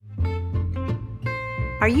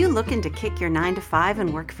Are you looking to kick your 9-to-5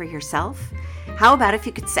 and work for yourself? How about if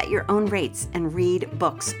you could set your own rates and read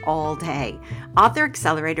books all day? Author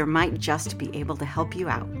Accelerator might just be able to help you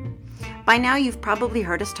out. By now, you've probably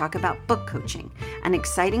heard us talk about book coaching, an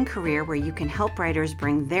exciting career where you can help writers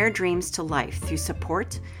bring their dreams to life through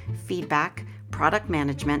support, feedback, product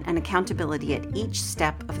management, and accountability at each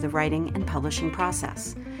step of the writing and publishing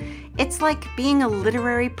process. It's like being a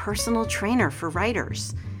literary personal trainer for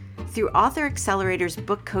writers. Through Author Accelerator's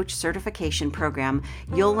Book Coach Certification Program,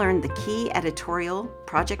 you'll learn the key editorial,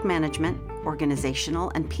 project management, organizational,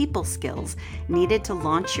 and people skills needed to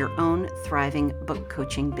launch your own thriving book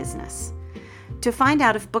coaching business. To find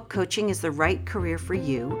out if book coaching is the right career for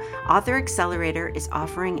you, Author Accelerator is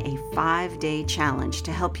offering a 5-day challenge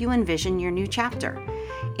to help you envision your new chapter.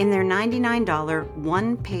 In their $99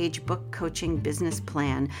 one-page book coaching business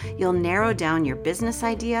plan, you'll narrow down your business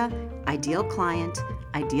idea, ideal client,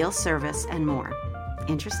 ideal service, and more.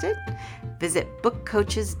 Interested? Visit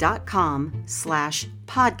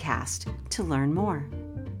bookcoaches.com/podcast to learn more.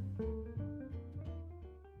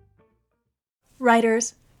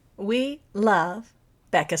 Writers, we love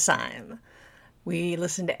Becca Syme. We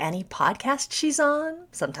listen to any podcast she's on,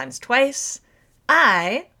 sometimes twice.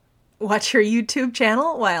 I watch her YouTube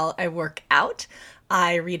channel while I work out.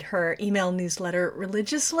 I read her email newsletter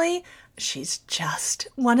religiously. She's just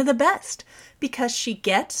one of the best because she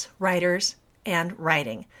gets writers and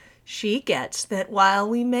writing. She gets that while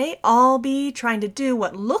we may all be trying to do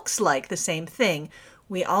what looks like the same thing,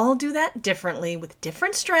 we all do that differently with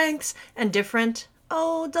different strengths and different,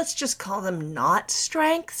 let's just call them not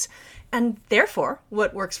strengths. And therefore,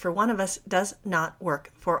 what works for one of us does not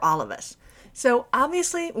work for all of us. So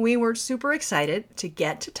obviously we were super excited to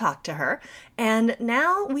get to talk to her. And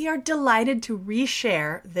now we are delighted to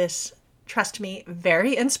reshare this, trust me,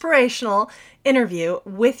 very inspirational interview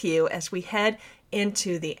with you as we head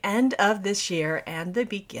into the end of this year and the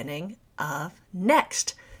beginning of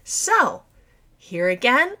next. So here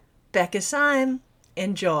again, Becca Syme.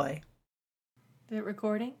 Enjoy. Is it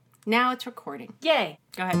recording? Now it's recording. Yay.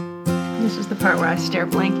 Go ahead. This is the part where I stare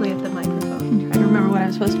blankly at the microphone. Try to remember what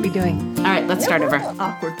I'm supposed to be doing. All right, let's start over.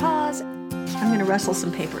 Awkward pause. I'm going to rustle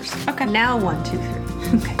some papers. Okay. Now 1, 2, 3.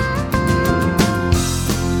 Okay.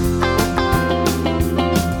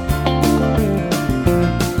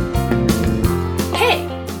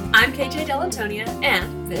 I'm KJ Delantonia,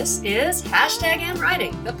 and this is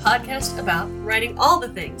 #AmWriting, the podcast about writing all the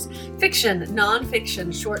things. Fiction,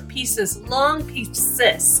 nonfiction, short pieces, long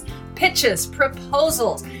pieces, pitches,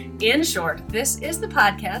 proposals. In short, this is the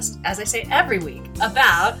podcast, as I say every week,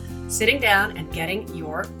 about sitting down and getting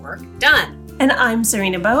your work done. And I'm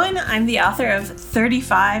Serena Bowen. I'm the author of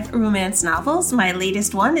 35 romance novels. My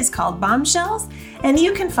latest one is called Bombshells. And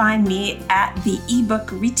you can find me at the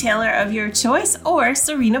ebook retailer of your choice or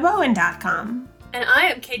serenabowen.com. And I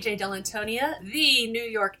am KJ Delantonia, the New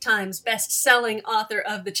York Times best-selling author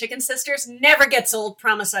of The Chicken Sisters. Never gets old,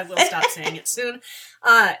 promise I will stop saying it soon.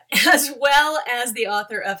 As well as the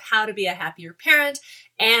author of How to Be a Happier Parent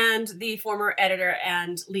and the former editor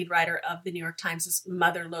and lead writer of the New York Times'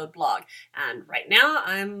 Motherlode blog. And right now,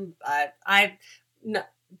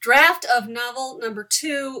 draft of novel number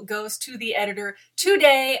 2 goes to the editor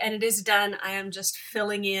today, and it is done. I am just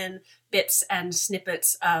filling in bits and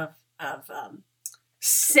snippets of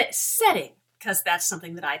setting, because that's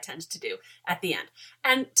something that I tend to do at the end.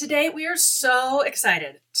 And today we are so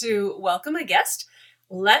excited to welcome a guest.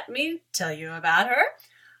 Let me tell you about her.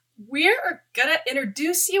 We're going to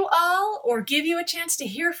introduce you all, or give you a chance to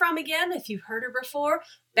hear from again if you've heard her before,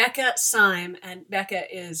 Becca Syme. And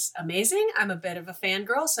Becca is amazing. I'm a bit of a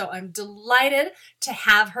fangirl, so I'm delighted to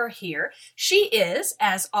have her here. She is,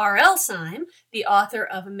 as R.L. Syme, the author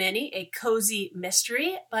of many a cozy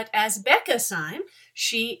mystery, but as Becca Syme,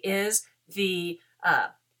 she is the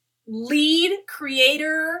lead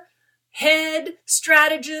creator, head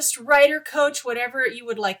strategist, writer, coach, whatever you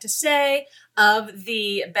would like to say, of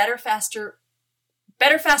the Better Faster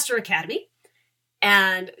Academy.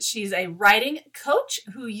 And she's a writing coach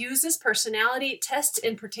who uses personality tests,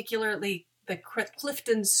 in particularly the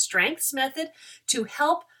Clifton Strengths method, to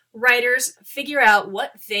help writers figure out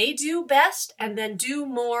what they do best and then do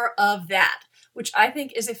more of that, which I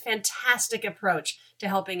think is a fantastic approach to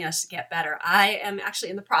helping us get better. I am actually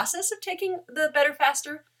in the process of taking the Better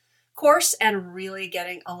Faster course and really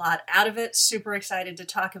getting a lot out of it. Super excited to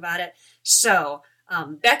talk about it. So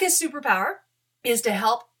Becca's superpower is to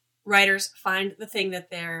help writers find the thing that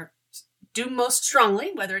they're do most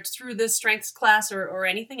strongly, whether it's through the strengths class or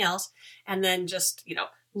anything else, and then just,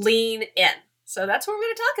 lean in. So that's what we're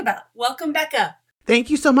going to talk about. Welcome, Becca.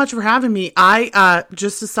 Thank you so much for having me. I,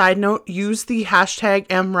 just a side note, use the hashtag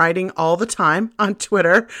 #MWriting all the time on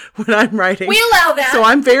Twitter when I'm writing. We allow that. So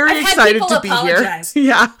I'm very I've had excited people to be apologize. here.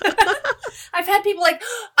 Yeah. I've had people like,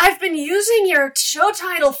 I've been using your show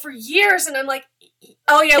title for years, and I'm like,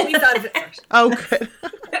 oh yeah, we thought of it first. Oh, good.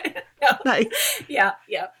 No. Nice. Yeah.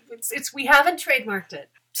 It's we haven't trademarked it.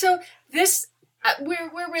 So this,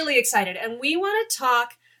 we're really excited, and we want to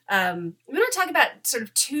talk. We want to talk about sort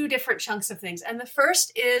of two different chunks of things. And the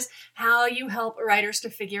first is how you help writers to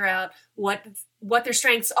figure out what their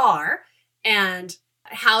strengths are and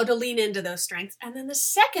how to lean into those strengths. And then the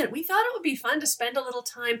second, we thought it would be fun to spend a little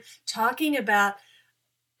time talking about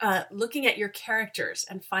looking at your characters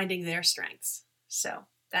and finding their strengths. So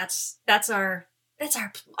that's our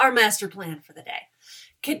master plan for the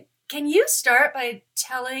day. Can you start by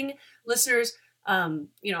telling listeners,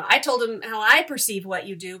 I told them how I perceive what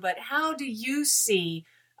you do, but how do you see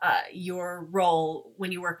your role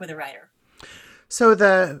when you work with a writer? So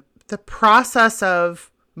the process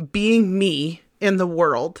of being me in the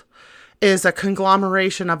world is a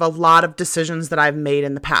conglomeration of a lot of decisions that I've made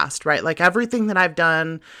in the past, right? Like everything that I've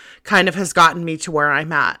done kind of has gotten me to where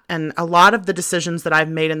I'm at. And a lot of the decisions that I've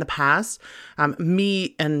made in the past,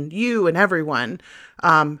 me and you and everyone,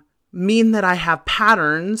 mean that I have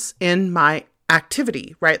patterns in my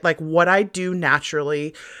activity, right? Like what I do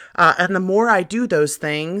naturally. And the more I do those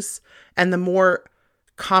things and the more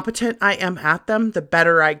competent I am at them, the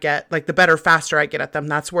better I get, like the better, faster I get at them.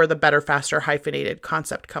 That's where the better, faster hyphenated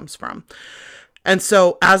concept comes from. And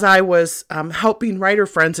so as I was helping writer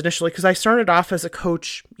friends initially, because I started off as a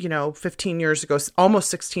coach, 15 years ago,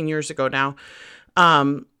 almost 16 years ago now.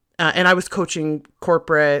 And I was coaching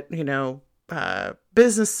corporate,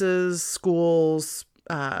 businesses, schools,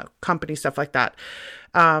 company, stuff like that.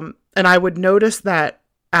 And I would notice that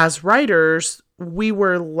as writers, we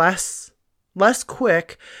were less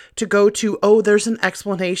quick to go to, there's an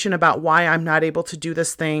explanation about why I'm not able to do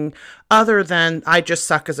this thing other than I just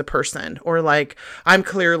suck as a person, or like I'm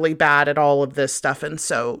clearly bad at all of this stuff. And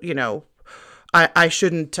so, I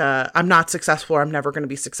shouldn't, I'm not successful, or I'm never going to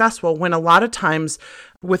be successful. When a lot of times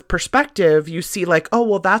with perspective, you see like,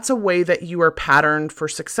 that's a way that you are patterned for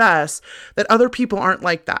success, that other people aren't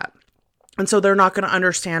like that. And so they're not going to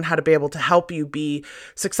understand how to be able to help you be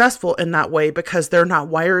successful in that way, because they're not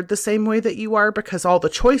wired the same way that you are, because all the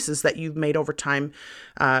choices that you've made over time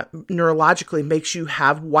neurologically makes you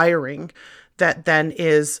have wiring that then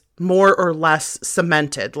is more or less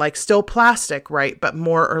cemented, like still plastic, right? But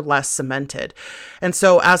more or less cemented. And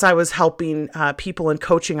so as I was helping people in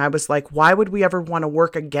coaching, I was like, why would we ever want to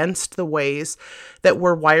work against the ways that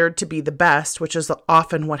we're wired to be the best, which is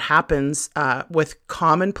often what happens with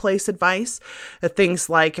commonplace advice. Things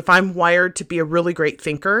like, if I'm wired to be a really great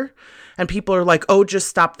thinker and people are like, just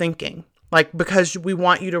stop thinking, like, because we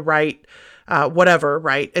want you to write whatever,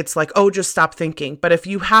 right? It's like, just stop thinking. But if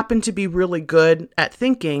you happen to be really good at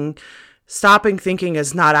thinking, stopping thinking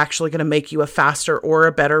is not actually going to make you a faster or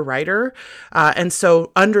a better writer. And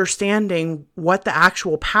so understanding what the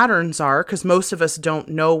actual patterns are, because most of us don't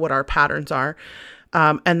know what our patterns are.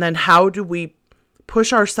 And then how do we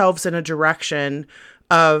push ourselves in a direction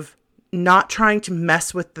of not trying to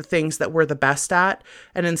mess with the things that we're the best at,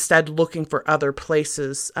 and instead looking for other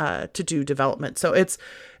places to do development. So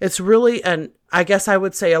it's really I guess I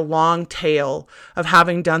would say a long tail of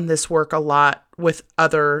having done this work a lot with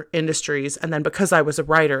other industries. And then because I was a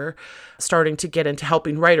writer, starting to get into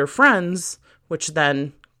helping writer friends, which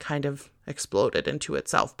then kind of exploded into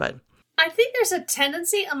itself. But I think there's a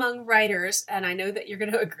tendency among writers, and I know that you're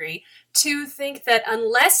going to agree, to think that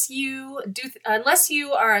unless you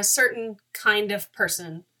are a certain kind of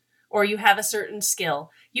person or you have a certain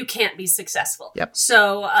skill, you can't be successful. Yep.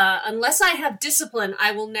 So unless I have discipline,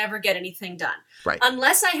 I will never get anything done. Right.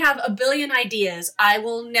 Unless I have a billion ideas, I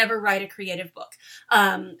will never write a creative book.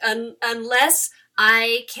 Unless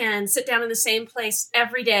I can sit down in the same place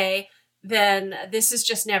every day, then this is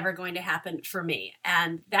just never going to happen for me.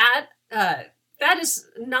 And that is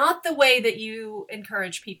not the way that you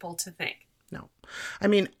encourage people to think. No. I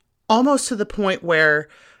mean, almost to the point where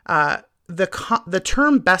the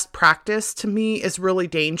term best practice to me is really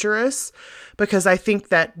dangerous, because I think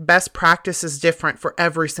that best practice is different for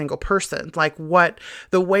every single person. Like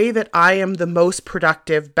the way that I am the most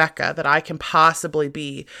productive Becca that I can possibly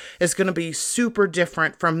be is going to be super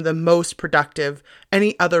different from the most productive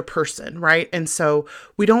any other person, right? And so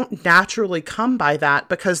we don't naturally come by that,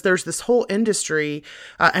 because there's this whole industry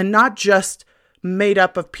and not just made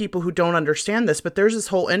up of people who don't understand this, but there's this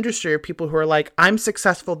whole industry of people who are like, I'm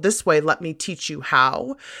successful this way, let me teach you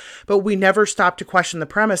how. But we never stop to question the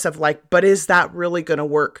premise of like, but is that really going to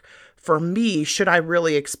work for me, should I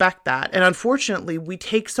really expect that? And unfortunately, we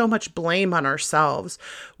take so much blame on ourselves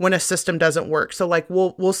when a system doesn't work. So like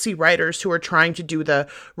we'll see writers who are trying to do the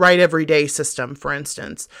write every day system, for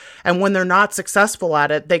instance. And when they're not successful at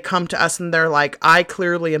it, they come to us and they're like, I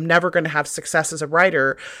clearly am never going to have success as a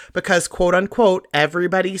writer because, quote unquote,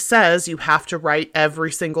 everybody says you have to write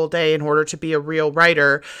every single day in order to be a real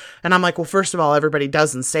writer. And I'm like, well, first of all, everybody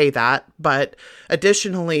doesn't say that. But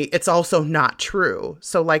additionally, it's also not true.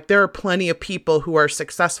 So like there are plenty of people who are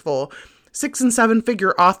successful 6 and 7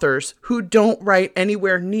 figure authors who don't write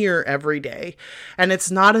anywhere near every day. And it's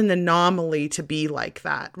not an anomaly to be like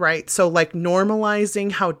that, right? So like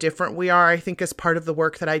normalizing how different we are, I think is part of the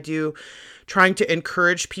work that I do, trying to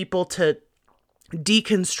encourage people to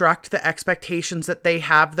deconstruct the expectations that they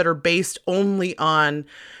have that are based only on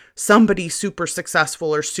somebody super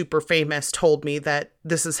successful or super famous told me that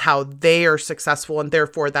this is how they are successful and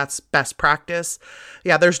therefore that's best practice.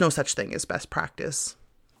 Yeah, there's no such thing as best practice.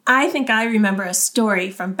 I think I remember a story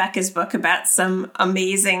from Becca's book about some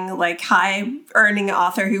amazing, like, high-earning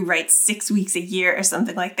author who writes 6 weeks a year or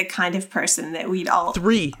something, like the kind of person that we'd all...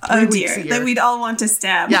 Three weeks a year. That we'd all want to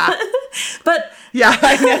stab. Yeah. But... Yeah,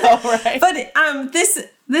 I know, right? But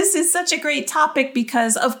this is such a great topic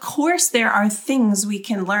because, of course, there are things we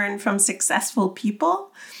can learn from successful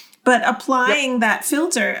people, but applying that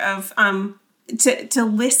filter of... to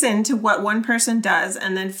listen to what one person does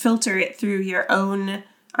and then filter it through your own...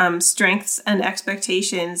 strengths and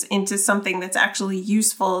expectations into something that's actually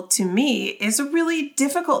useful to me is a really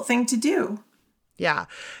difficult thing to do. Yeah.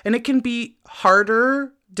 And it can be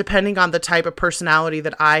harder depending on the type of personality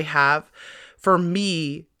that I have for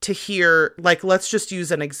me to hear, like, let's just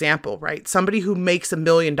use an example, right? Somebody who makes $1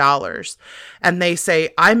 million and they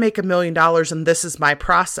say, I make $1 million and this is my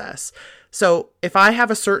process. So if I have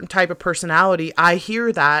a certain type of personality, I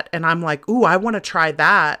hear that and I'm like, ooh, I want to try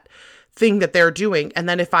that thing that they're doing. And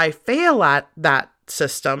then if I fail at that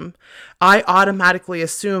system, I automatically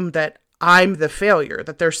assume that I'm the failure,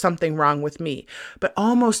 that there's something wrong with me. But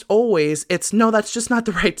almost always it's, no, that's just not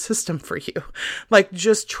the right system for you. Like,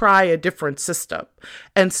 just try a different system.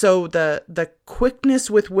 And so the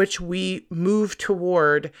quickness with which we move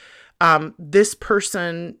toward this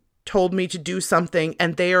person told me to do something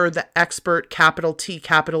and they are the expert, capital T,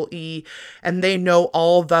 capital E, and they know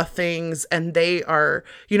all the things and they are,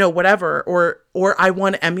 whatever, or I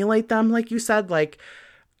want to emulate them. Like you said, like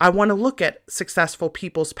I want to look at successful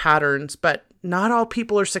people's patterns, but not all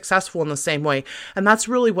people are successful in the same way. And that's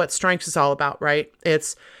really what Strengths is all about, right?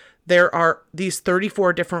 There are these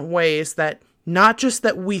 34 different ways that not just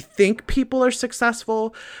that we think people are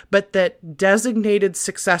successful, but that designated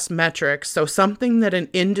success metrics, so something that an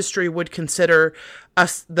industry would consider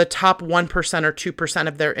us the top 1% or 2%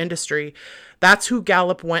 of their industry, that's who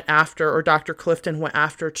Gallup went after, or Dr. Clifton went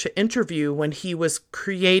after to interview when he was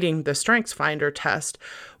creating the Strengths Finder test,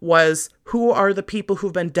 was who are the people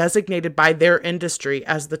who've been designated by their industry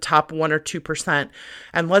as the top 1 or 2%.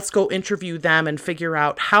 And let's go interview them and figure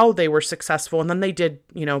out how they were successful. And then they did,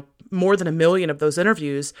 more than 1 million of those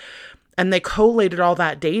interviews. And they collated all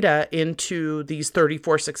that data into these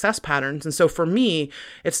 34 success patterns. And so for me,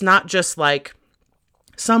 it's not just like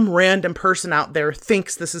some random person out there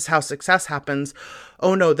thinks this is how success happens.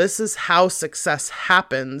 Oh no, this is how success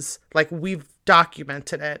happens. Like, we've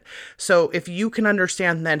documented it. So if you can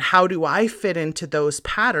understand then how do I fit into those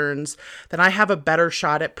patterns, then I have a better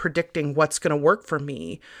shot at predicting what's going to work for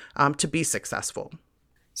me to be successful.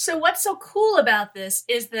 So what's so cool about this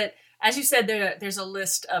is that, as you said, there's a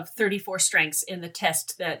list of 34 strengths in the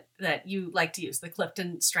test that you like to use, the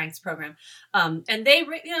Clifton Strengths Program. And they,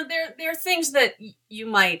 they're things that you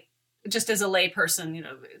might, just as a layperson,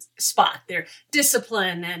 spot. They're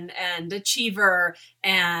discipline and achiever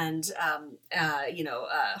and,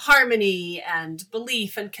 harmony and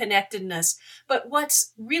belief and connectedness. But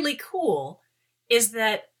what's really cool is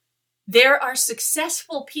that there are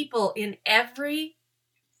successful people in every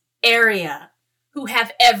area who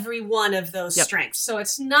have every one of those strengths. So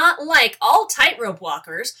it's not like all tightrope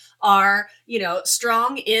walkers are,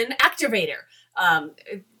 strong in activator.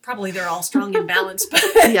 Probably they're all strong in balance, but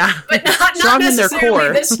but not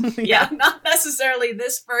necessarily this. Not necessarily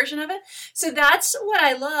this version of it. So that's what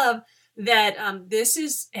I love, that this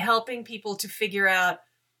is helping people to figure out,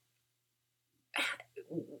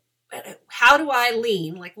 how do I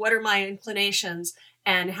lean? Like, what are my inclinations?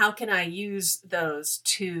 And how can I use those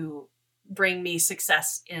to bring me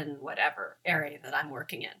success in whatever area that I'm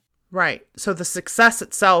working in? Right. So the success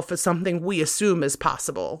itself is something we assume is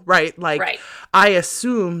possible, right? Like, right. I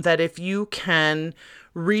assume that if you can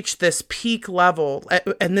reach this peak level.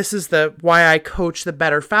 And this is why I coach the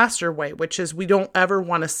better, faster way, which is we don't ever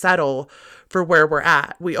want to settle for where we're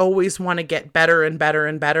at. We always want to get better and better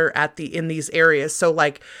and better in these areas. So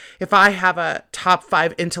like if I have a top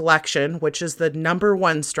 5 intellection, which is the number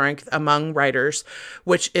 1 strength among writers,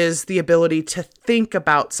 which is the ability to think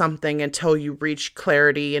about something until you reach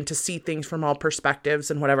clarity and to see things from all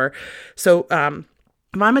perspectives and whatever. So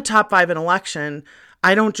if I'm a top 5 intellection,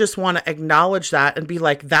 I don't just want to acknowledge that and be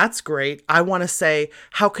like, that's great. I want to say,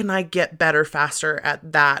 how can I get better, faster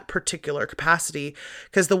at that particular capacity?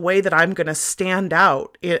 Because the way that I'm going to stand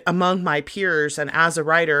out among my peers and as a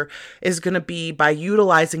writer is going to be by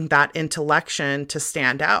utilizing that intellection to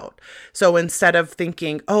stand out. So instead of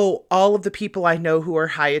thinking, oh, all of the people I know who are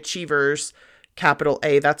high achievers, capital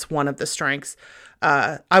A, that's one of the strengths.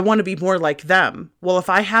 I want to be more like them. Well, if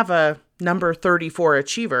I have a number 34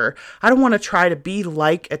 achiever, I don't want to try to be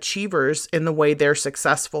like achievers in the way they're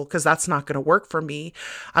successful, because that's not going to work for me.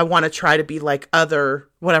 I want to try to be like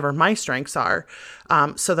whatever my strengths are,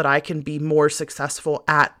 so that I can be more successful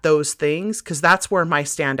at those things, because that's where my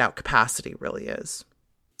standout capacity really is.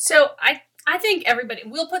 So I think everybody,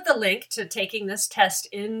 we'll put the link to taking this test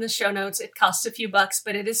in the show notes. It costs a few bucks,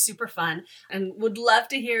 but it is super fun and would love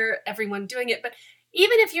to hear everyone doing it. But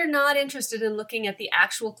even if you're not interested in looking at the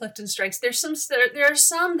actual Clifton strengths, there are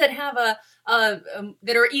some that have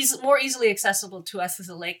that are more easily accessible to us as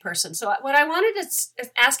a lay person. So what I wanted to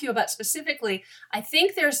ask you about specifically, I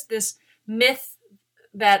think there's this myth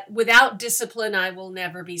that without discipline, I will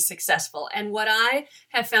never be successful. And what I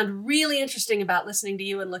have found really interesting about listening to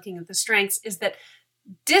you and looking at the strengths is that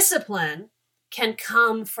discipline can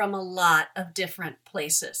come from a lot of different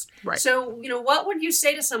places. Right. So, what would you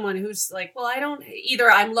say to someone who's like, well, either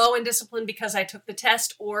I'm low in discipline because I took the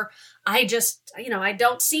test, or I just, I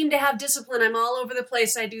don't seem to have discipline. I'm all over the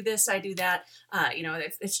place. I do this, I do that.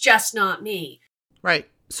 It's just not me. Right.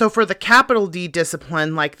 So for the capital D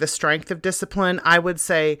discipline, like the strength of discipline, I would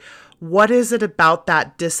say, what is it about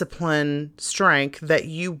that discipline strength that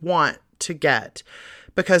you want to get?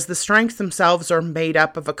 Because the strengths themselves are made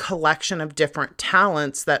up of a collection of different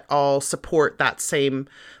talents that all support that same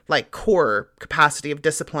like core capacity of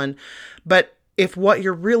discipline. But if what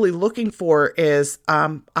you're really looking for is,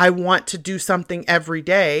 I want to do something every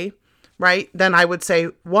day, right? Then I would say,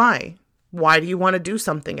 why? Why do you want to do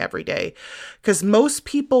something every day? Because most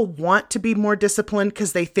people want to be more disciplined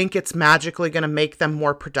because they think it's magically going to make them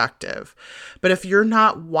more productive. But if you're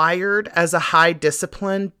not wired as a high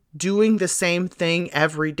discipline, doing the same thing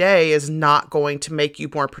every day is not going to make you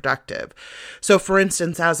more productive. So for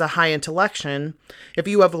instance, as a high intellection, if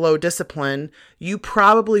you have low discipline, you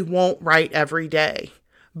probably won't write every day.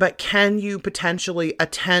 But can you potentially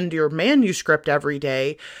attend your manuscript every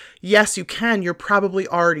day? Yes, you can. You're probably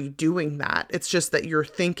already doing that. It's just that you're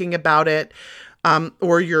thinking about it,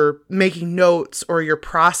 or you're making notes, or you're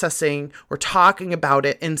processing or talking about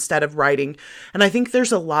it instead of writing. And I think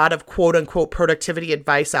there's a lot of quote unquote productivity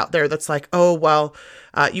advice out there that's like, oh, well,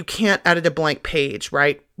 you can't edit a blank page,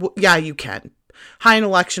 right? Well, yeah, you can. High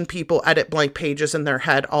intellection people edit blank pages in their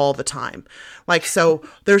head all the time. Like, so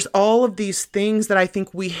there's all of these things that I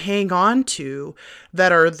think we hang on to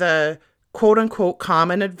that are the quote unquote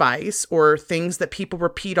common advice, or things that people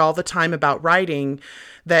repeat all the time about writing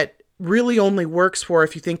that really only works for,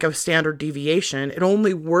 if you think of standard deviation, it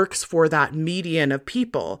only works for that median of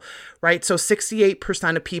people, right? So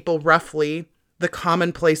 68% of people, roughly, the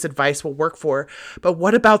commonplace advice will work for. But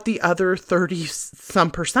what about the other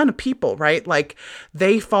 30% of people, right? Like,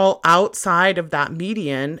 they fall outside of that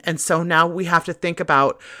median. And so now we have to think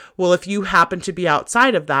about, well, if you happen to be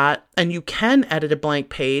outside of that and you can edit a blank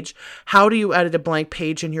page, how do you edit a blank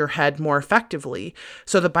page in your head more effectively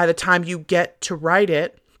so that by the time you get to write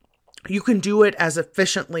it, you can do it as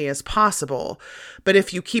efficiently as possible? But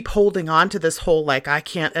if you keep holding on to this whole, like, I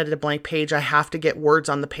can't edit a blank page, I have to get words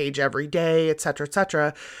on the page every day, et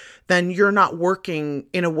cetera, then you're not working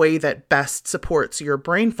in a way that best supports your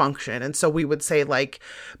brain function. And so we would say, like,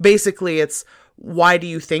 basically it's, why do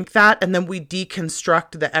you think that? And then we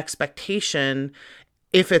deconstruct the expectation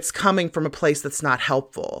if it's coming from a place that's not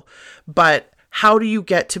helpful. But how do you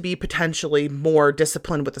get to be potentially more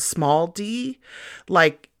disciplined with a small d?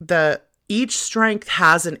 Like, each strength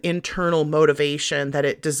has an internal motivation that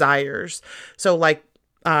it desires. So like,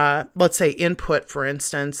 let's say input, for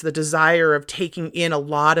instance, the desire of taking in a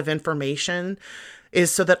lot of information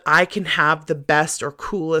is so that I can have the best or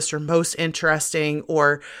coolest or most interesting,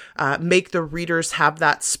 or make the readers have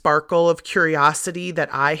that sparkle of curiosity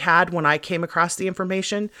that I had when I came across the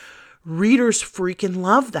information. readers freaking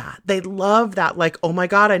love that. They love that. Like, oh my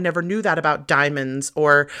God, I never knew that about diamonds,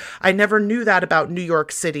 or I never knew that about New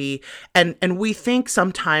York City. And we think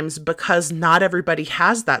sometimes because not everybody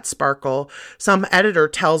has that sparkle, some editor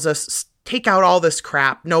tells us, take out all this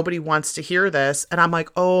crap. Nobody wants to hear this. And I'm like,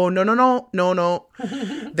 oh, no.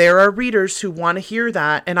 There are readers who want to hear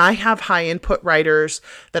that. And I have high input writers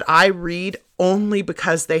that I read only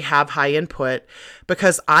because they have high input,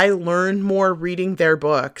 because I learn more reading their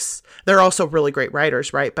books. They're also really great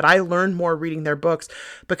writers, right? But I learn more reading their books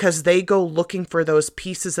because they go looking for those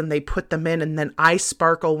pieces and they put them in, and then I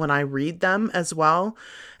sparkle when I read them as well.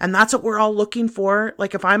 And that's what we're all looking for.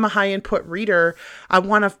 Like, if I'm a high input reader, I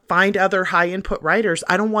want to find other high input writers.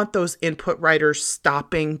 I don't want those input writers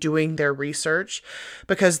stopping doing their research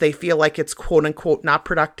because they feel like it's quote unquote not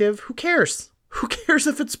productive. Who cares? Who cares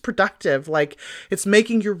if it's productive? Like, it's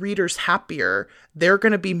making your readers happier. They're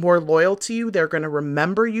going to be more loyal to you. They're going to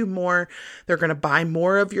remember you more. They're going to buy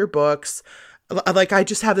more of your books. Like, I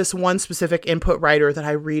just have this one specific input writer that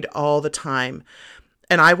I read all the time.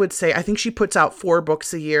 And I would say, I think she puts out 4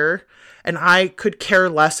 books a year. And I could care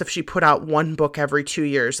less if she put out 1 book every 2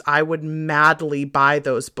 years. I would madly buy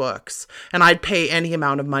those books. And I'd pay any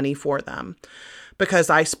amount of money for them,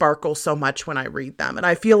 because I sparkle so much when I read them. And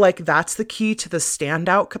I feel like that's the key to the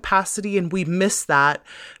standout capacity. And we miss that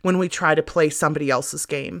when we try to play somebody else's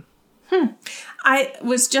game. I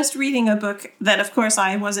was just reading a book that, of course,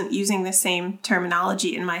 I wasn't using the same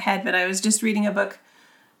terminology in my head, but I was just reading a book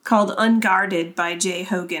called Unguarded by Jay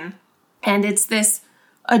Hogan. And it's this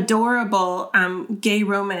adorable gay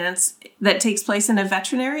romance that takes place in a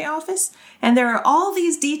veterinary office. And there are all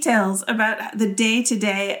these details about the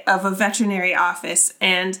day-to-day of a veterinary office.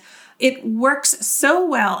 And it works so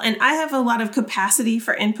well. And I have a lot of capacity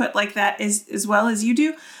for input like that as well as you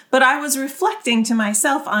do. But I was reflecting to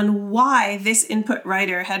myself on why this input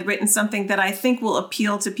writer had written something that I think will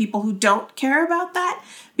appeal to people who don't care about that,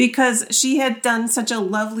 because she had done such a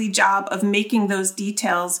lovely job of making those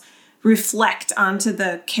details reflect onto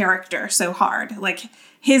the character so hard. Like,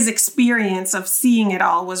 his experience of seeing it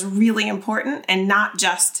all was really important, and not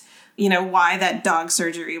just, why that dog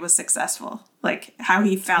surgery was successful, like how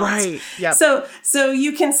he felt. Right. Yep. So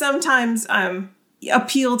you can sometimes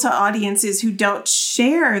appeal to audiences who don't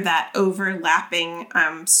share that overlapping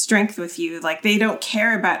strength with you. Like, they don't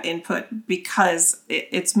care about input because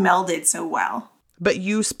it's melded so well. But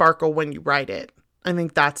you sparkle when you write it. I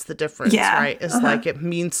think that's the difference, right? It's like, it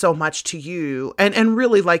means so much to you. And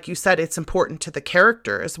really, like you said, it's important to the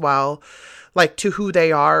character as well, like to who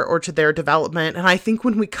they are or to their development. And I think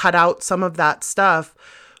when we cut out some of that stuff,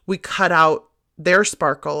 we cut out their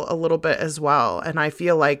sparkle a little bit as well. And I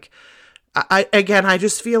feel like, I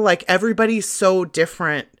just feel like everybody's so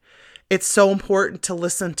different. It's so important to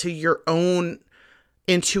listen to your own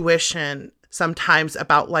intuition sometimes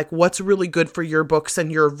about like what's really good for your books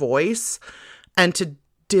and your voice, and to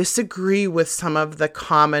disagree with some of the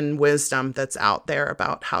common wisdom that's out there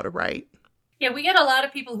about how to write. Yeah, we get a lot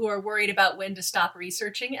of people who are worried about when to stop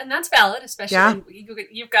researching, and that's valid, especially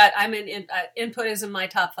you've got, I'm in input is in my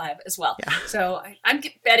top 5 as well. Yeah. So I'm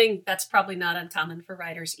betting that's probably not uncommon for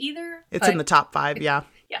writers either. It's in the top 5, yeah.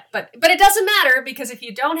 Yeah, but it doesn't matter, because if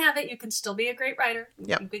you don't have it, you can still be a great writer.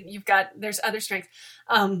 Yep. There's other strengths.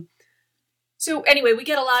 So anyway, we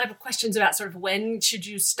get a lot of questions about sort of when should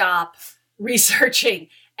you stop researching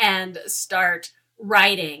and start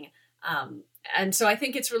writing. And so I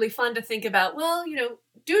think it's really fun to think about, well,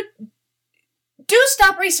 do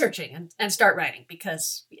stop researching and start writing,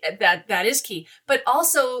 because that is key. But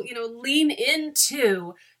also, lean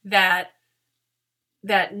into that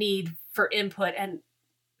need for input. And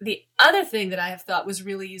the other thing that I have thought was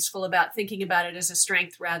really useful about thinking about it as a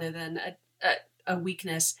strength rather than a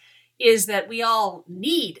weakness is that we all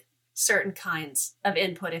need certain kinds of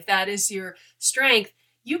input. If that is your strength,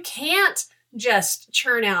 you can't just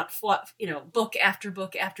churn out, book after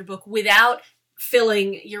book after book without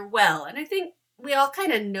filling your well. And I think we all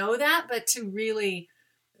kind of know that, but to really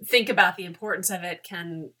think about the importance of it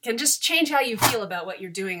can just change how you feel about what you're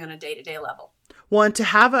doing on a day-to-day level. Well, and to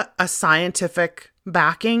have a scientific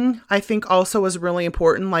backing, I think also is really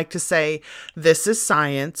important. Like to say, this is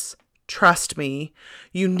science. Trust me,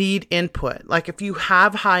 you need input. Like if you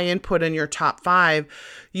have high input in your top 5,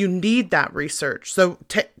 you need that research. So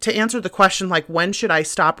to answer the question, like when should I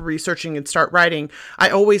stop researching and start writing? I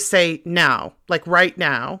always say now, like right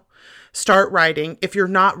now, start writing. If you're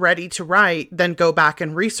not ready to write, then go back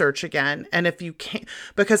and research again. And if you can't,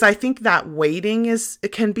 because I think that waiting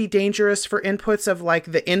it can be dangerous for inputs of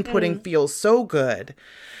like the inputting feels so good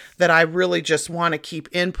that I really just want to keep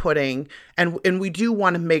inputting. And we do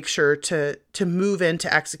want to make sure to move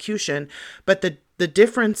into execution. But the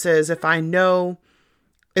difference is, if I know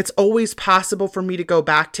it's always possible for me to go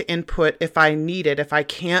back to input if I need it, if I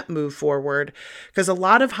can't move forward, because a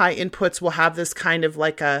lot of high inputs will have this kind of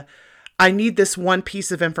like I need this one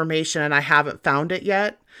piece of information and I haven't found it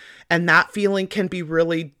yet. And that feeling can be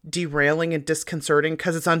really derailing and disconcerting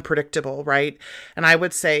because it's unpredictable, right? And I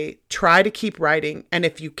would say, try to keep writing. And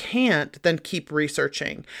if you can't, then keep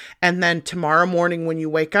researching. And then tomorrow morning when you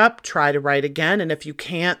wake up, try to write again. And if you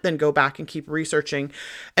can't, then go back and keep researching.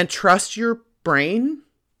 And trust your brain,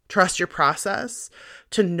 trust your process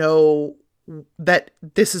to know that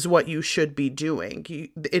this is what you should be doing.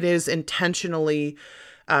 It is intentionally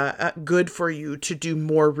good for you to do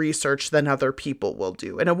more research than other people will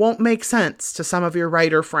do. And it won't make sense to some of your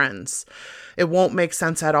writer friends. It won't make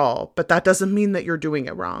sense at all, but that doesn't mean that you're doing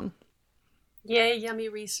it wrong. Yay, yummy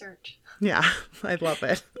research. Yeah, I love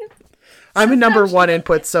it. I'm a number one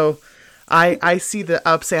input, so I see the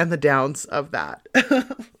ups and the downs of that.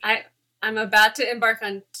 I'm about to embark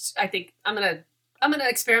on, I think I'm going to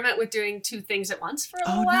experiment with doing 2 things at once for a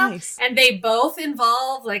little while. Nice. And they both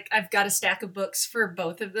involve, like, I've got a stack of books for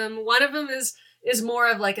both of them. One of them is more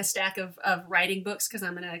of like a stack of writing books, because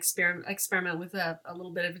I'm going to experiment with a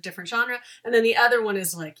little bit of a different genre. And then the other one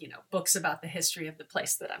is like, books about the history of the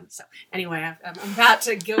place that I'm. So anyway, I'm about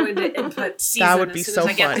to go into input season. That would be as soon so as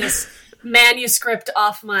I get fun. this manuscript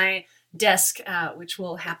off my desk, which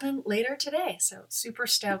will happen later today. So super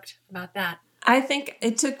stoked about that. I think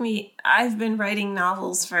it took me, I've been writing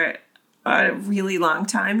novels for a really long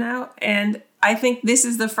time now, and I think this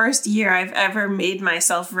is the first year I've ever made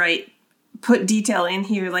myself put detail in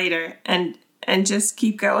here later and just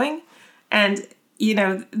keep going. And,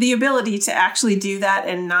 the ability to actually do that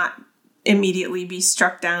and not immediately be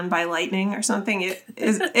struck down by lightning or something,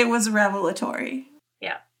 it was revelatory.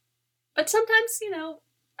 Yeah. But sometimes,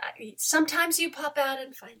 sometimes you pop out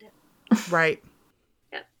and find it. Right.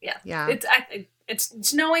 Yeah.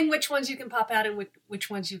 It's knowing which ones you can pop out and which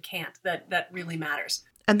ones you can't that really matters.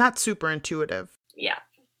 And that's super intuitive. Yeah.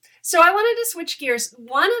 So I wanted to switch gears.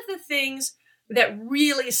 One of the things that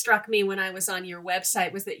really struck me when I was on your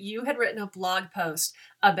website was that you had written a blog post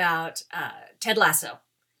about Ted Lasso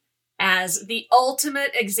as the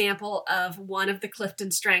ultimate example of one of the Clifton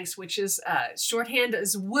strengths, which is shorthand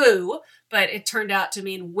as woo, but it turned out to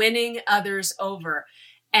mean winning others over.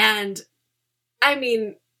 And I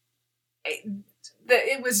mean,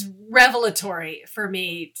 it was revelatory for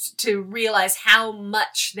me to realize how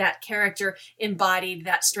much that character embodied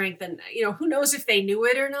that strength. And, who knows if they knew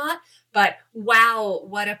it or not, but wow,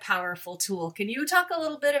 what a powerful tool. Can you talk a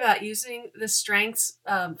little bit about using the strengths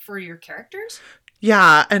for your characters?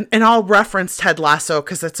 Yeah, and I'll reference Ted Lasso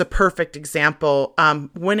because it's a perfect example.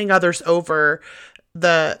 Winning others over,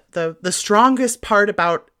 the strongest part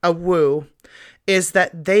about a woo is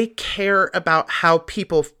that they care about how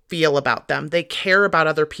people feel about them. They care about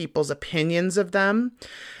other people's opinions of them,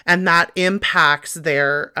 and that impacts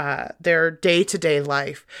their day-to-day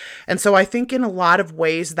life. And so I think in a lot of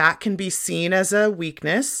ways that can be seen as a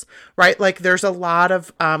weakness, right? Like there's a lot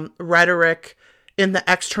of rhetoric in the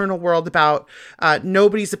external world about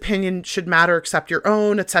nobody's opinion should matter except your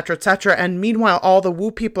own, et cetera, et cetera. And meanwhile, all the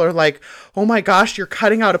woo people are like, oh my gosh, you're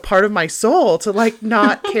cutting out a part of my soul to like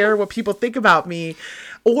not care what people think about me.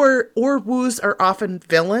 Or woos are often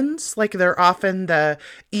villains. Like they're often the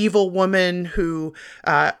evil woman who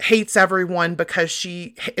hates everyone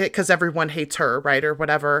because everyone hates her, right? Or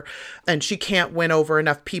whatever. And she can't win over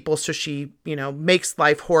enough people. So she, makes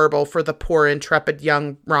life horrible for the poor, intrepid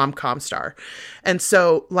young rom-com star. And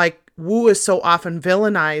so like woo is so often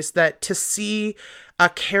villainized that to see a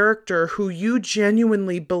character who you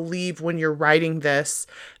genuinely believe when you're writing this,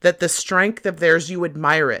 that the strength of theirs, you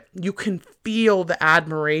admire it. You can feel the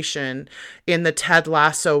admiration in the Ted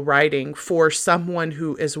Lasso writing for someone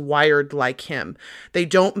who is wired like him. They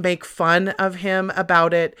don't make fun of him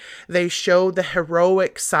about it. They show the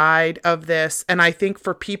heroic side of this. And I think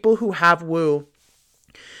for people who have woo,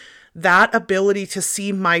 that ability to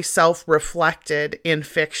see myself reflected in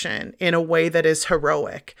fiction in a way that is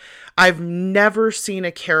heroic. I've never seen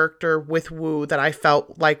a character with woo that I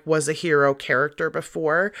felt like was a character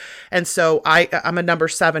before. And so I'm a number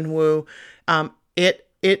 7 woo. It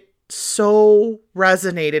so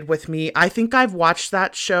resonated with me. I think I've watched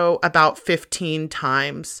that show about 15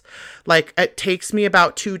 times. Like it takes me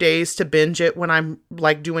about 2 days to binge it when I'm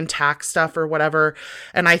like doing tax stuff or whatever.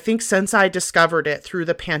 And I think since I discovered it through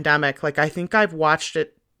the pandemic, like I think I've watched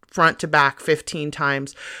it front to back 15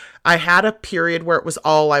 times. I had a period where it was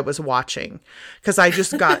all I was watching because I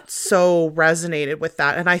just got so resonated with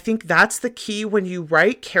that. And I think that's the key when you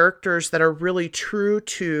write characters that are really true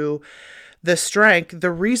to the strength.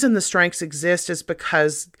 The reason the strengths exist is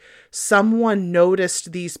because someone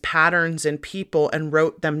noticed these patterns in people and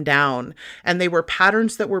wrote them down. And they were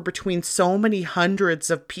patterns that were between so many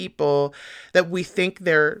hundreds of people that we think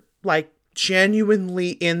they're like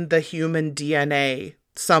genuinely in the human DNA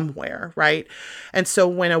somewhere, right? And so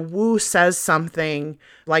when a woo says something,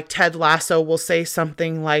 like Ted Lasso will say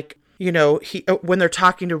something like, you know, when they're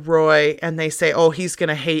talking to Roy and they say, oh, he's going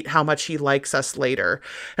to hate how much he likes us later.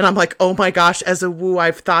 And I'm like, oh my gosh, as a woo,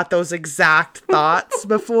 I've thought those exact thoughts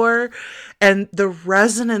before. And the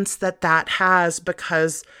resonance that has,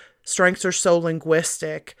 because strengths are so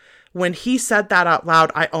linguistic, when he said that out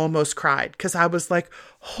loud, I almost cried because I was like,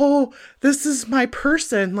 oh, this is my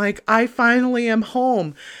person. Like, I finally am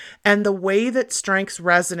home. And the way that strengths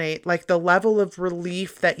resonate, like the level of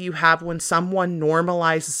relief that you have when someone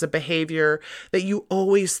normalizes a behavior that you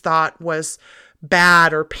always thought was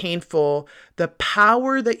bad or painful, the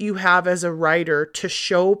power that you have as a writer to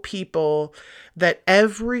show people that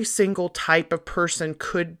every single type of person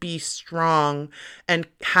could be strong and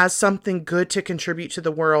has something good to contribute to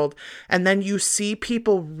the world. And then you see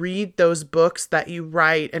people read those books that you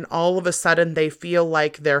write and all of a sudden they feel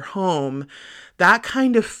like they're home. That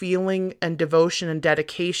kind of feeling and devotion and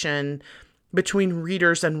dedication between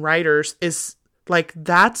readers and writers is like,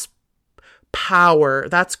 that's power,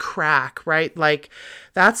 that's crack, right? Like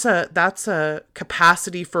that's a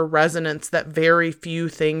capacity for resonance that very few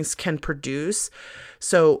things can produce.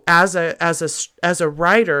 So as a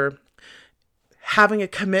writer, having a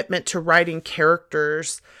commitment to writing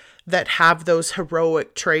characters that have those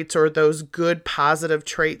heroic traits or those good positive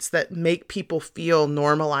traits that make people feel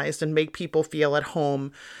normalized and make people feel at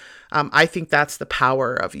home, I think that's the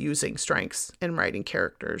power of using strengths in writing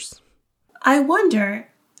characters. I wonder,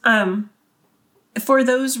 for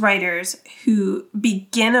those writers who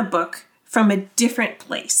begin a book from a different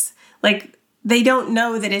place, like they don't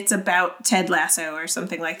know that it's about Ted Lasso or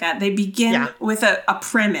something like that. They begin with a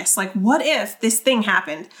premise, like, what if this thing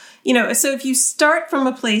happened? You know, so if you start from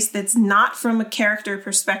a place that's not from a character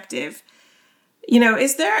perspective, you know,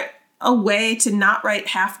 is there a way to not write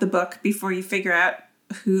half the book before you figure out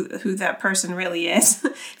who that person really is?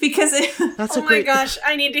 Because that's oh my gosh,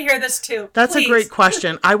 I need to hear this too. That's Please. a great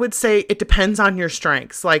question. I would say it depends on your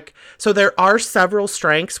strengths. Like, so there are several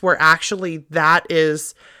strengths where actually that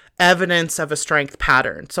is evidence of a strength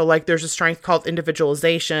pattern. So like there's a strength called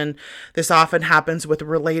individualization. This often happens with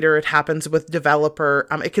relator. It happens with developer.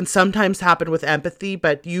 It can sometimes happen with empathy,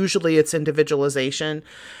 but usually it's individualization,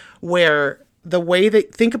 where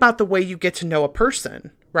think about the way you get to know a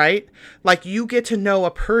person, right? Like you get to know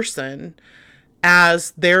a person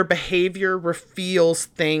as their behavior reveals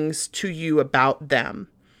things to you about them.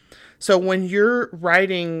 So when you're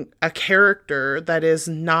writing a character that is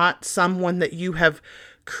not someone that you have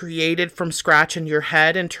created from scratch in your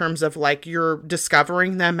head in terms of like you're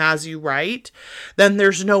discovering them as you write, then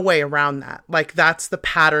there's no way around that. Like that's the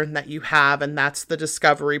pattern that you have and that's the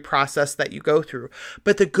discovery process that you go through.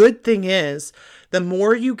 But the good thing is the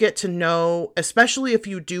more you get to know, especially if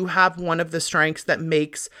you do have one of the strengths that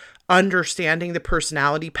makes understanding the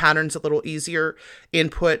personality patterns a little easier,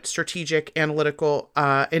 input, strategic, analytical,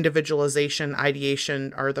 individualization,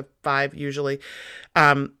 ideation are the 5 usually.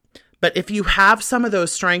 But if you have some of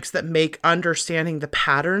those strengths that make understanding the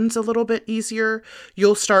patterns a little bit easier,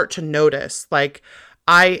 you'll start to notice, like,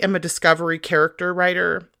 I am a discovery character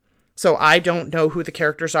writer, so I don't know who the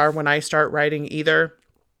characters are when I start writing either.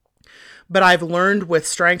 But I've learned with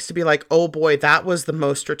strengths to be like, oh boy, that was the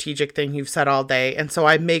most strategic thing you've said all day. And so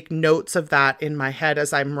I make notes of that in my head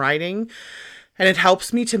as I'm writing. And it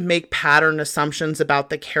helps me to make pattern assumptions about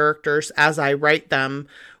the characters as I write them,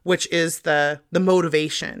 which is the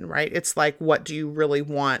motivation, right? It's like, what do you really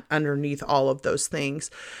want underneath all of those things?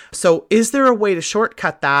 So is there a way to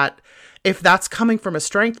shortcut that? If that's coming from a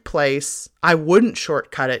strength place, I wouldn't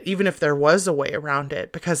shortcut it, even if there was a way around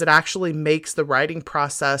it, because it actually makes the writing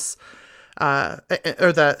process,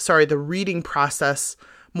 the reading process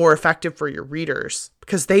more effective for your readers,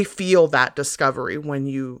 because they feel that discovery when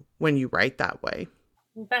you write that way.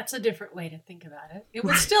 That's a different way to think about it. It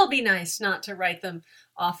would still be nice not to write them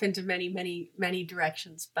off into many, many, many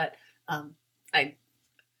directions, but I'm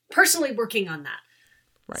personally working on that.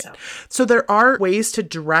 Right. So there are ways to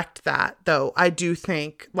direct that, though, I do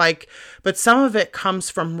think, but some of it comes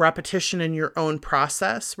from repetition in your own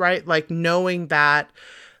process, right? Like knowing that,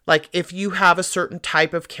 Like if you have a certain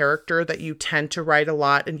type of character that you tend to write a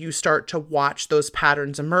lot and you start to watch those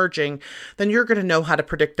patterns emerging, then you're going to know how to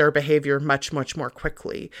predict their behavior much, much more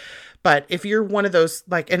quickly. But if you're one of those,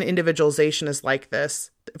 like an individualization is like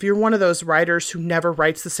this, if you're one of those writers who never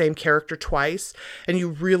writes the same character twice, and you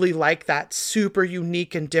really like that super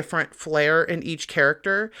unique and different flair in each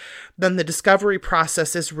character, then the discovery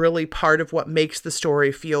process is really part of what makes the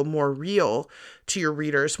story feel more real to your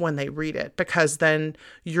readers when they read it, because then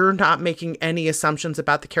you're not making any assumptions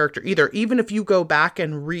about the character either. Even if you go back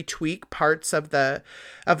and retweak parts of the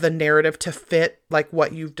narrative to fit like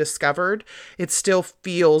what you've discovered, it still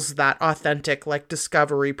feels that authentic like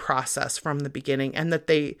discovery process from the beginning, and that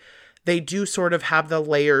they do sort of have the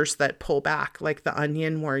layers that pull back like the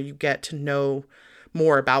onion, where you get to know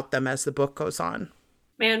more about them as the book goes on.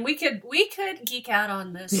 Man, we could geek out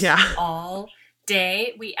on this Yeah. all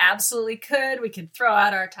day. We absolutely could. We could throw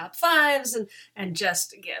out our top fives and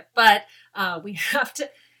just get, but we have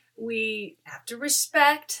to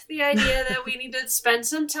respect the idea that we need to spend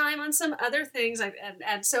some time on some other things.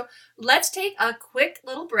 And so let's take a quick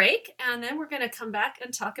little break, and then we're going to come back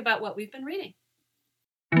and talk about what we've been reading.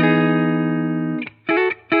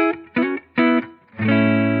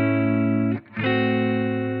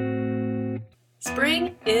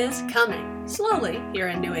 Spring is coming, slowly, here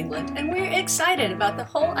in New England, and we're excited about the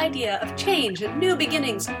whole idea of change and new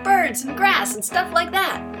beginnings, birds and grass and stuff like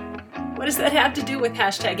that. What does that have to do with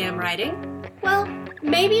 #AmWriting? Well,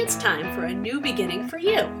 maybe it's time for a new beginning for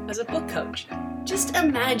you as a book coach. Just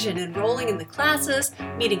imagine enrolling in the classes,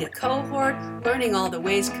 meeting a cohort, learning all the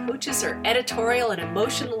ways coaches are editorial and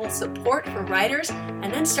emotional support for writers,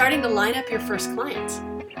 and then starting to line up your first clients.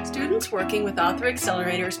 Students working with Author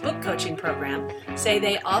Accelerator's book coaching program say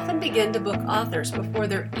they often begin to book authors before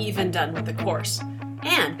they're even done with the course,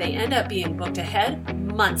 and they end up being booked ahead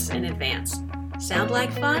months in advance. Sound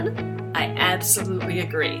like fun? I absolutely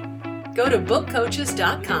agree. Go to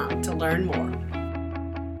bookcoaches.com to learn more.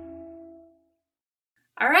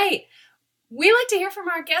 All right. We like to hear from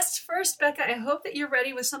our guests first. Becca, I hope that you're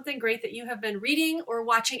ready with something great that you have been reading or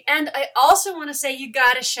watching. And I also want to say you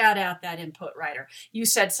got to shout out that input writer. You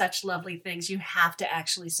said such lovely things. You have to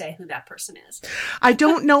actually say who that person is. I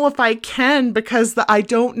don't know if I can, because I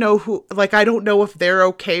don't know who, like, I don't know if they're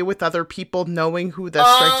okay with other people knowing who the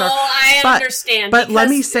strengths are. I understand. But let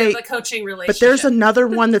me say, the coaching relationship. but there's another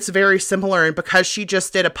one that's very similar. And because she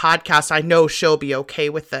just did a podcast, I know she'll be okay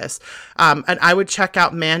with this. And I would check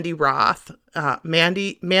out Mandy Roth.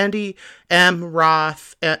 Mandy M.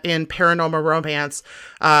 Roth in Paranormal Romance,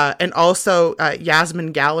 and also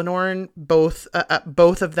Yasmin Galenorn. Both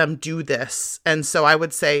of them do this, and so I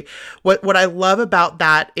would say what I love about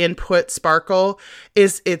that input sparkle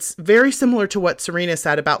is it's very similar to what Serena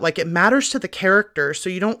said about, like, it matters to the character, so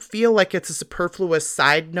you don't feel like it's a superfluous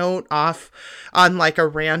side note off on like a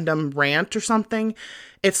random rant or something.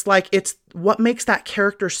 It's like, it's what makes that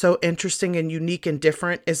character so interesting and unique and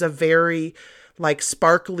different is a very like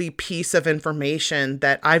sparkly piece of information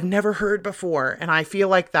that I've never heard before. And I feel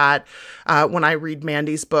like that when I read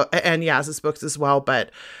Mandy's book and Yaz's books as well.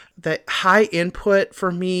 But the high input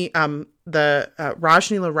for me, the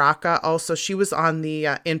Rajni Laraka, also, she was on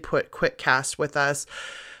the Input Quickcast with us,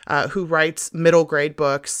 who writes middle grade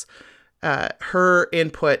books. Her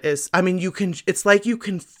input is, I mean, it's like you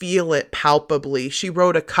can feel it palpably. She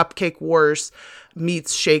wrote a Cupcake Wars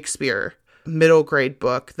meets Shakespeare middle grade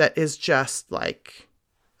book that is just like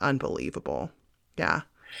unbelievable. Yeah.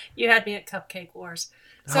 You had me at Cupcake Wars.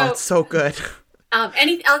 So, it's so good.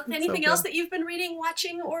 Anything else that you've been reading,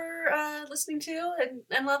 watching, or listening to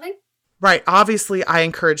and loving? Right. Obviously, I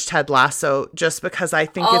encourage Ted Lasso just because I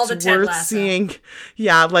think it's worth seeing.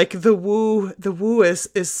 Yeah, like the woo is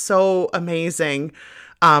so amazing.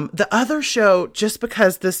 The other show, just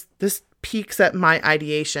because this peaks at my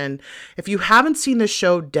ideation. If you haven't seen the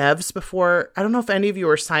show Devs before, I don't know if any of you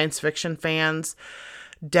are science fiction fans.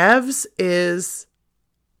 Devs is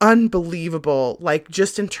unbelievable. Like,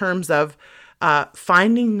 just in terms of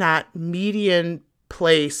finding that median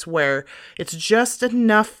place where it's just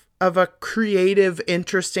enough of a creative,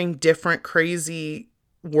 interesting, different, crazy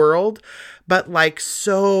world, but like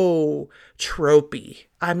so tropey.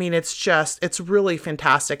 I mean, it's really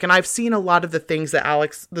fantastic. And I've seen a lot of the things that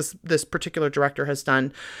Alex, this particular director, has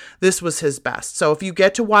done. This was his best. So if you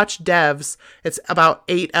get to watch Devs, it's about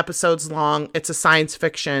 8 episodes long. It's a science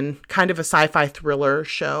fiction, kind of a sci-fi thriller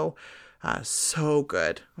show. So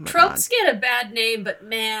good. Oh Tropes get a bad name, but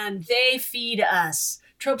man, they feed us.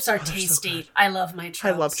 Tropes are tasty. So I love my tropes.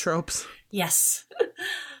 I love tropes. Yes.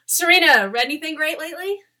 Serena, read anything great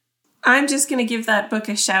lately? I'm just going to give that book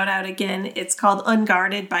a shout out again. It's called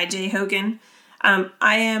Unguarded by Jay Hogan.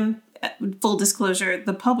 I am, full disclosure,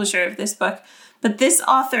 the publisher of this book, but this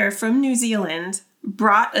author from New Zealand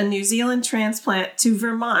brought a New Zealand transplant to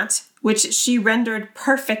Vermont, which she rendered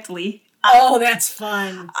perfectly. Oh, that's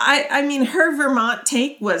fun. I mean, her Vermont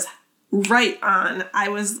take was right on. I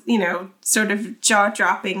was, sort of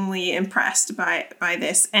jaw-droppingly impressed by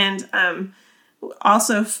this. And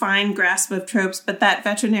also fine grasp of tropes, but that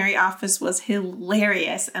veterinary office was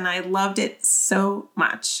hilarious, and I loved it so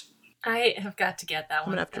much. I have got to get that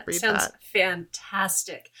one. I'm going to have to read Sounds that.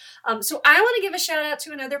 fantastic. So I want to give a shout out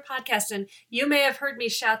to another podcast, and you may have heard me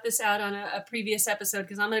shout this out on a previous episode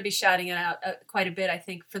because I'm going to be shouting it out quite a bit, I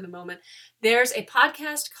think, for the moment. There's a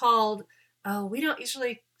podcast called, we don't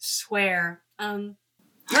usually swear.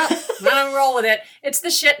 I'll roll with it. It's the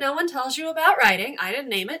shit no one tells you about writing. I didn't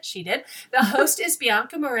name it. She did. The host is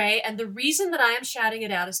Bianca Murray, and the reason that I am shouting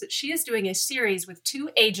it out is that she is doing a series with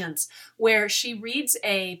 2 agents where she reads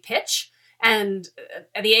a pitch, and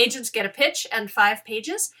the agents get a pitch and 5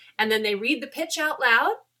 pages, and then they read the pitch out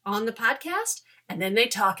loud on the podcast, and then they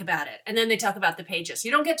talk about it, and then they talk about the pages.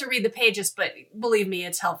 You don't get to read the pages, but believe me,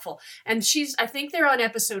 it's helpful. And I think they're on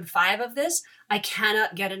episode 5 of this. I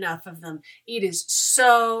cannot get enough of them. It is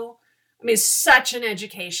such an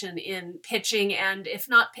education in pitching, and if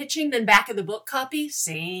not pitching, then back of the book copy,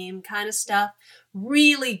 same kind of stuff.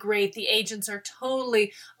 Really great. The agents are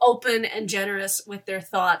totally open and generous with their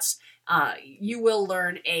thoughts. You will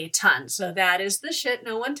learn a ton. So that is the shit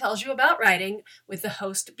no one tells you about writing with the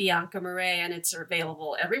host Bianca Murray, and it's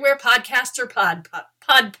available everywhere podcasts are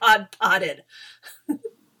podded.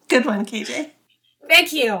 Good one, KJ.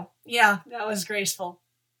 Thank you. Yeah, that was graceful.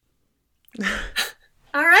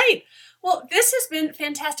 All right. Well, this has been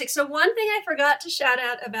fantastic. So one thing I forgot to shout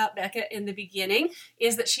out about Becca in the beginning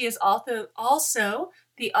is that she is also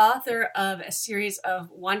the author of a series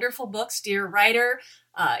of wonderful books, Dear Writer.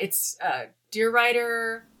 It's Dear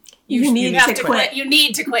Writer, you have to quit. You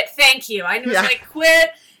need to quit. Thank you. I was like,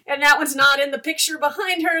 quit. And that one's not in the picture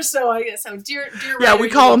behind her. So Dear Writer. Yeah, we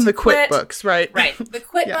call them the Quit books, right? Right. The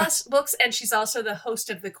Quit books. And she's also the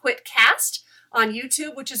host of the Quit Cast on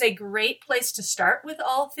YouTube, which is a great place to start with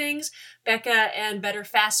all things Becca and Better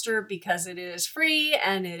Faster, because it is free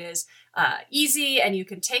and it is easy, and you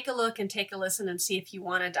can take a look and take a listen and see if you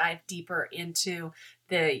want to dive deeper into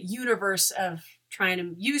the universe of trying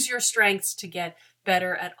to use your strengths to get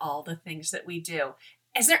better at all the things that we do.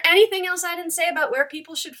 Is there anything else I didn't say about where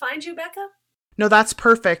people should find you, Becca? No, that's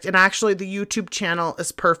perfect. And actually, the YouTube channel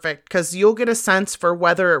is perfect because you'll get a sense for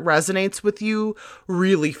whether it resonates with you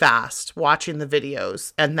really fast watching the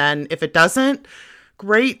videos. And then if it doesn't,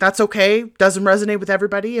 great, that's okay. Doesn't resonate with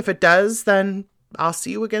everybody. If it does, then I'll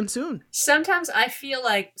see you again soon. Sometimes I feel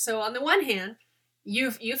like, so on the one hand,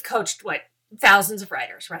 you've coached thousands of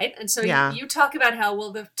writers, right? And so you talk about how,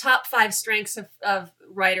 the top 5 strengths of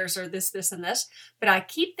writers are this, and this. But I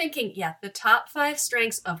keep thinking, the top 5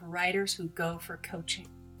 strengths of writers who go for coaching.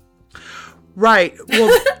 Right.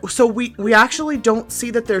 Well, so we actually don't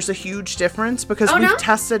see that there's a huge difference because we've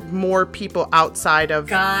tested more people outside of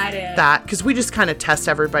that, because we just kind of test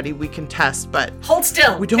everybody we can test, but hold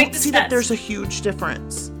still. We don't see that there's a huge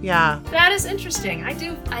difference. Yeah. That is interesting. I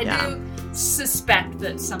do suspect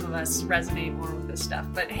that some of us resonate more with this stuff,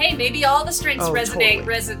 but hey, maybe all the strengths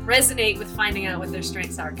resonate with finding out what their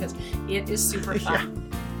strengths are, because it is super fun.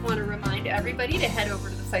 I want to remind everybody to head over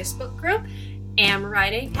to the Facebook group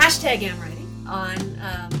 #AmWriting on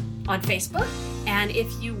Facebook, and if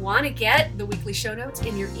you want to get the weekly show notes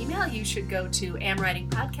in your email, you should go to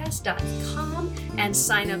amwritingpodcast.com and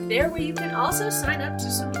sign up there, where you can also sign up to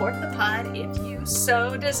support the pod if you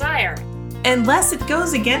so desire. Unless it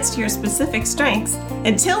goes against your specific strengths.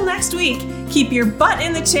 Until next week, keep your butt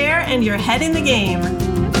in the chair and your head in the game.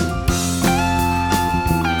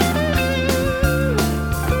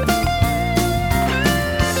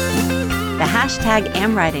 The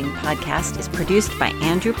 #AmWriting podcast is produced by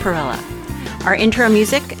Andrew Perella. Our intro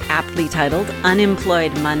music, aptly titled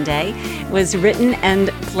Unemployed Monday, was written and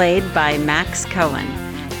played by Max Cohen.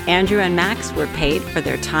 Andrew and Max were paid for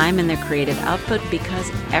their time and their creative output because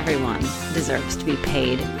everyone deserves to be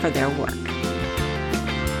paid for their work.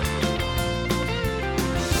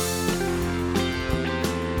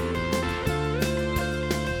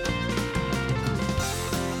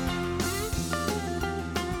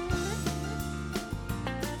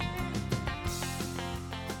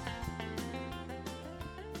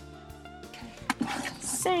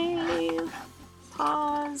 Save.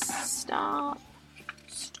 Pause. Stop.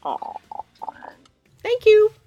 Thank you.